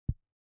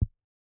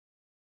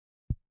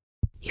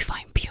You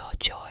find pure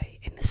joy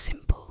in the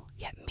simple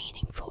yet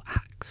meaningful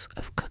acts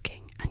of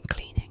cooking and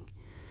cleaning,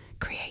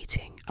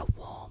 creating a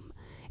warm,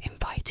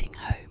 inviting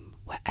home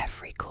where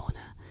every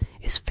corner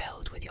is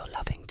filled with your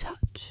loving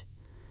touch.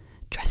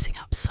 Dressing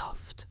up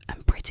soft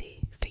and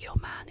pretty for your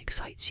man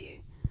excites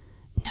you,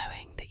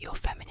 knowing that your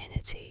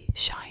femininity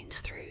shines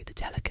through the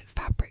delicate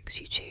fabrics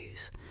you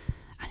choose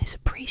and is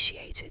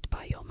appreciated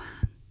by your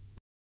man.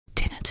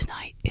 Dinner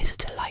tonight is a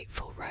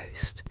delightful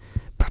roast,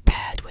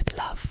 prepared with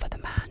love for the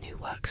man who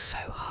works so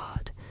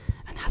hard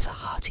and has a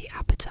hearty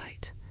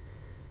appetite.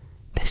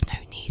 There's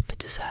no need for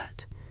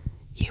dessert.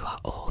 You are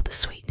all the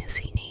sweetness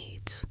he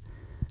needs.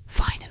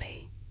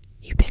 Finally,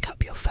 you pick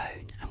up your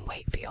phone and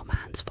wait for your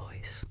man's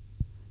voice.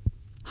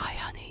 "Hi,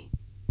 honey,"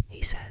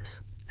 he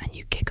says, and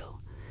you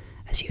giggle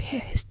as you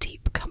hear his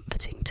deep,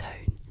 comforting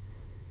tone.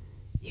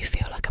 You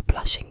feel like a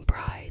blushing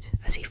bride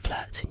as he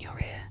flirts in your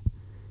ear.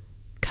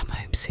 "Come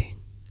home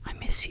soon. I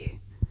miss you."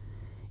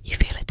 You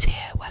feel a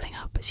tear welling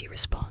up as you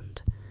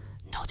respond,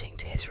 nodding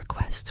to his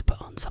request to put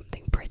on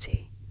something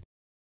pretty.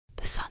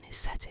 The sun is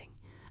setting,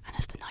 and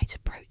as the night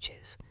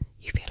approaches,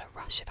 you feel a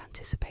rush of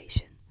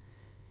anticipation.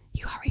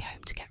 You hurry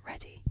home to get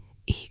ready,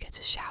 eager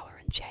to shower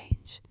and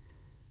change.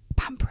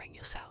 Pampering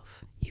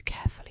yourself, you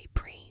carefully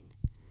preen,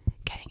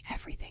 getting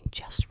everything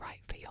just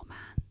right for your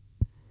man.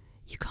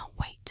 You can't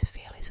wait to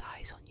feel his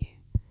eyes on you,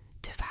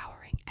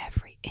 devouring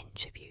every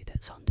inch of you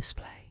that's on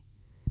display.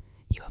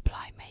 You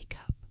apply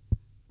makeup,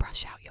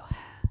 brush out your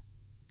hair,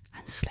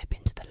 and slip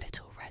into the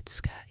little red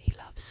skirt he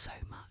loves so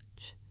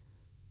much.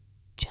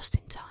 Just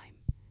in time,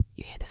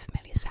 you hear the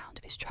familiar sound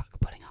of his truck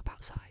pulling up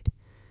outside.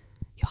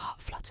 Your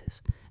heart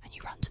flutters, and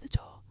you run to the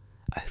door,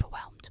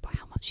 overwhelmed by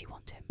how much you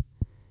want him.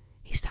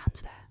 He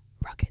stands there,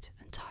 rugged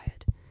and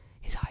tired,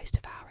 his eyes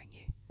devouring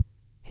you,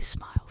 his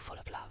smile full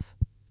of love.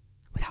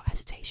 Without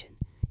hesitation,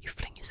 you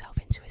fling yourself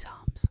into his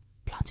arms,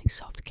 planting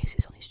soft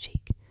kisses on his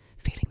cheek,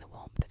 feeling the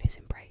warmth of his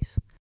embrace.